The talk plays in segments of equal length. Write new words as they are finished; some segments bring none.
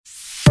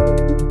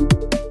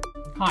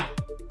Hi,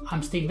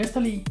 I'm Sten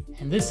Vesterli,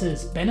 and this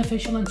is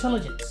Beneficial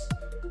Intelligence,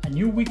 a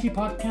new weekly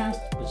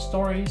podcast with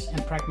stories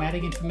and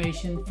pragmatic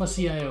information for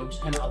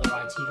CIOs and other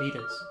IT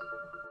leaders.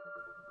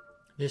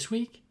 This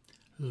week,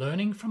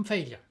 learning from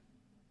failure.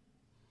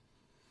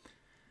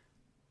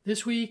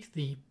 This week,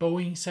 the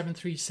Boeing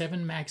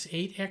 737 MAX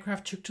 8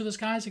 aircraft took to the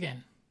skies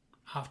again,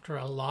 after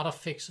a lot of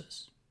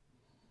fixes.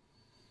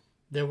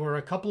 There were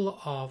a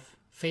couple of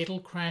fatal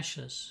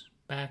crashes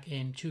back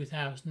in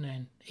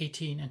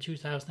 2018 and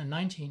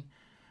 2019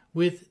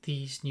 with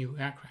these new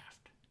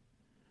aircraft.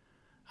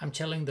 I'm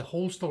telling the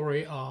whole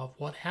story of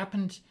what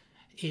happened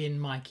in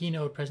my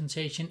keynote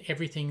presentation,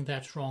 Everything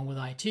That's Wrong with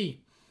IT.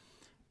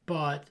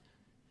 But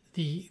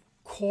the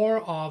core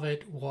of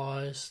it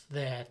was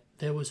that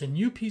there was a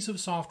new piece of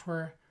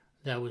software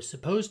that was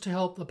supposed to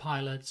help the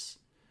pilots,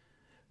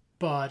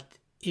 but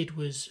it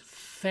was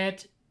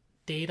fed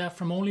data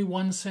from only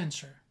one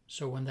sensor.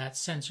 So when that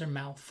sensor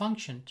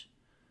malfunctioned,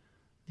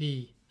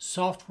 the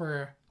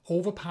software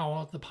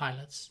overpowered the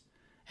pilots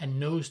and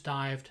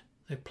nosedived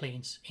the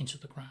planes into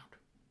the ground.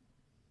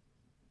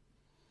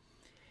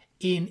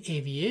 In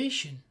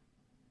aviation,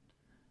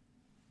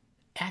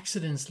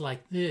 accidents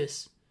like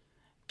this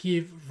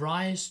give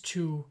rise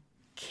to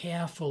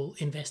careful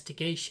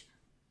investigation.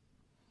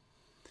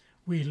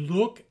 We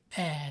look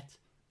at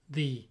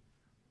the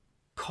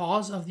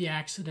cause of the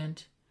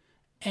accident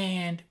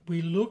and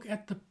we look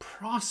at the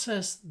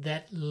process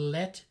that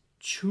led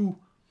to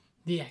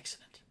the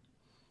accident.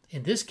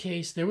 In this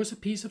case, there was a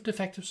piece of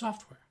defective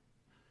software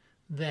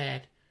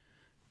that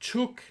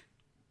took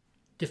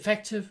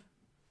defective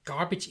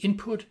garbage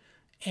input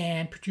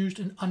and produced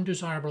an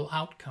undesirable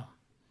outcome.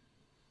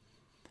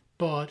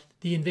 But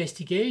the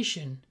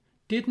investigation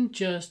didn't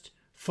just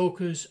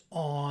focus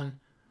on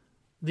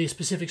the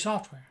specific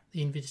software.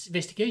 The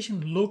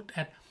investigation looked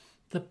at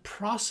the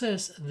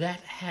process that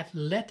had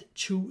led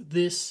to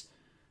this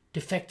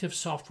defective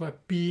software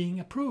being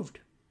approved.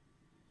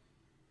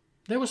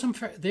 There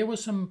were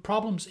some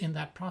problems in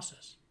that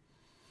process.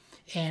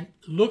 And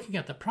looking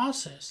at the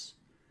process,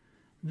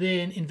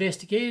 then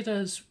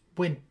investigators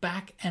went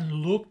back and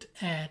looked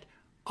at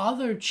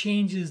other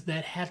changes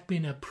that had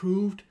been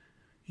approved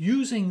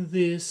using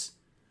this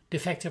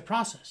defective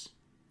process.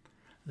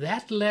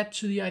 That led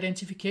to the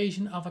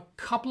identification of a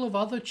couple of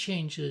other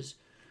changes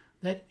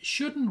that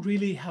shouldn't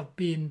really have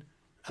been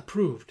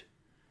approved.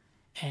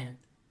 And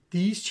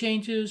these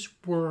changes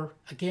were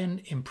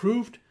again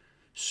improved.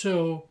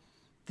 So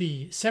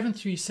the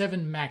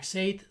 737 MAX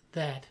 8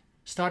 that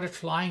started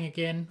flying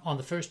again on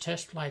the first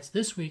test flights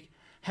this week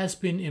has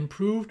been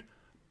improved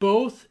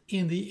both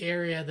in the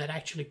area that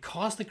actually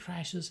caused the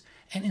crashes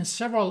and in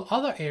several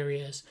other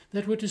areas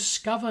that were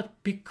discovered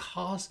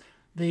because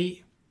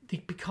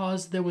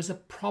there was a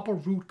proper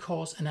root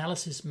cause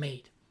analysis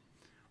made.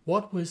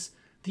 What was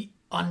the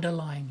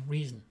underlying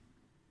reason?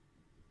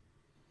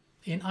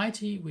 In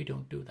IT, we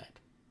don't do that.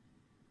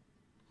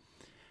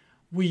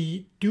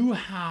 We do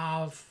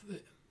have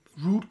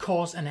root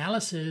cause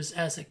analysis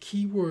as a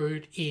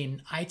keyword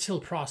in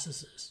ITIL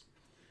processes.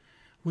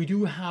 We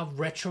do have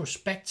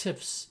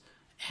retrospectives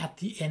at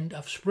the end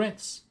of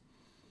sprints.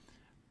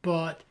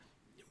 But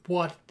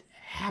what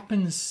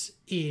happens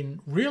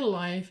in real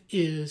life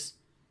is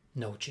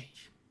no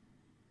change.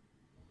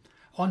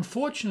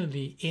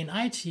 Unfortunately, in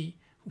IT,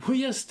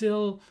 we are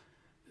still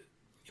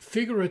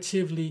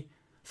figuratively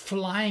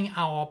flying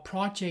our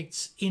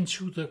projects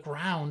into the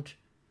ground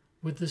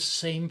with the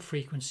same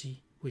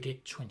frequency we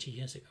did 20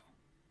 years ago.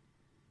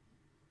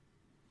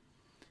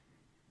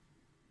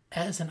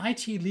 As an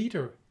IT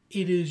leader,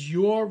 it is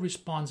your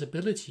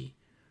responsibility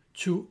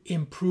to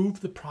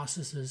improve the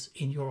processes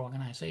in your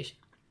organization.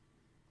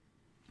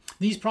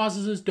 These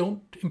processes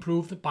don't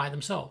improve by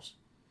themselves.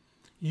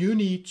 You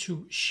need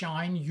to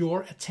shine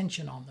your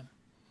attention on them.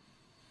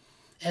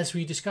 As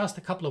we discussed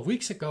a couple of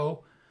weeks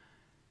ago,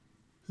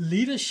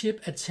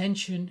 leadership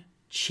attention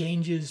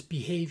changes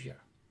behavior.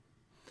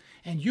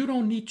 And you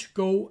don't need to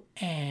go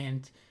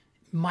and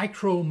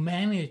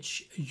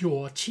micromanage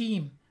your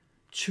team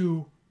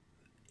to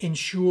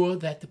ensure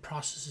that the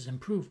process is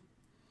improved.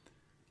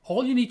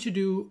 All you need to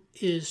do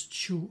is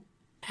to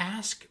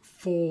ask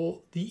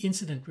for the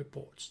incident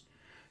reports.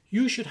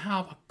 You should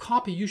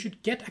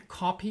get a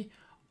copy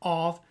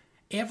of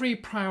every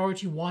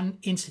priority one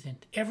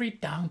incident, every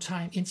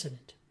downtime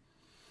incident.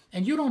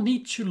 And you don't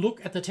need to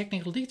look at the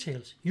technical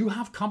details. You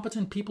have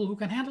competent people who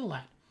can handle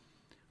that.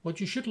 What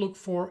you should look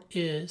for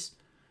is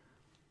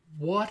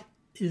what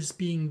is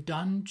being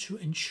done to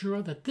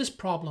ensure that this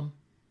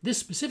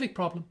specific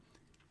problem,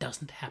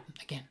 doesn't happen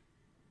again.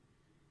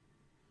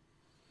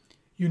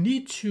 You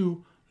need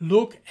to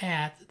look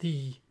at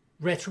the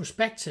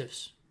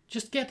retrospectives.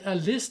 Just get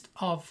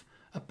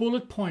a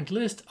bullet point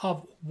list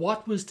of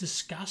what was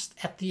discussed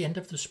at the end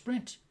of the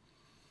sprint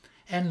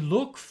and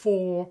look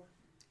for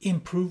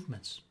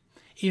improvements.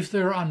 If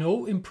there are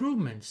no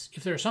improvements,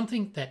 if there's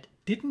something that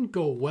didn't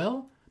go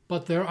well,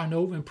 but there are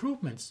no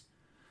improvements,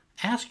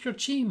 ask your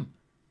team,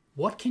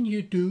 what can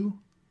you do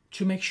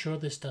to make sure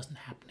this doesn't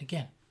happen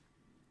again?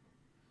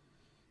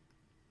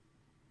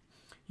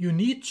 you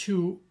need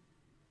to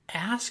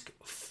ask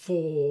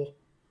for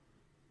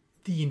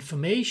the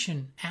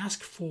information,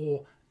 ask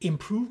for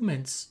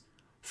improvements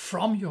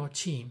from your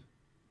team,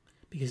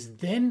 because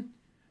then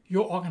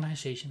your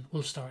organization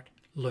will start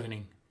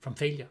learning from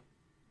failure.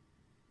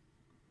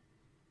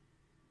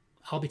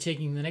 I'll be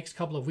taking the next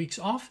couple of weeks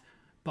off,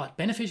 but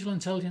Beneficial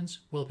Intelligence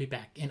will be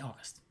back in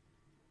August.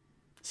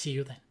 See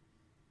you then.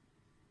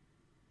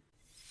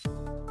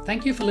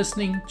 Thank you for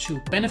listening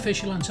to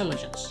Beneficial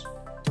Intelligence,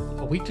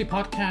 a weekly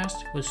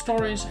podcast with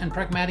stories and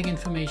pragmatic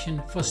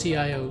information for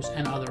CIOs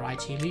and other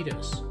IT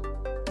leaders.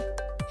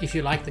 If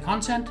you like the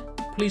content,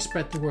 please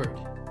spread the word.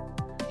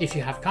 If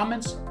you have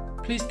comments,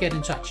 please get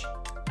in touch.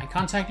 My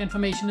contact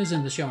information is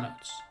in the show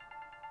notes.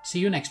 See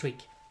you next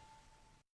week.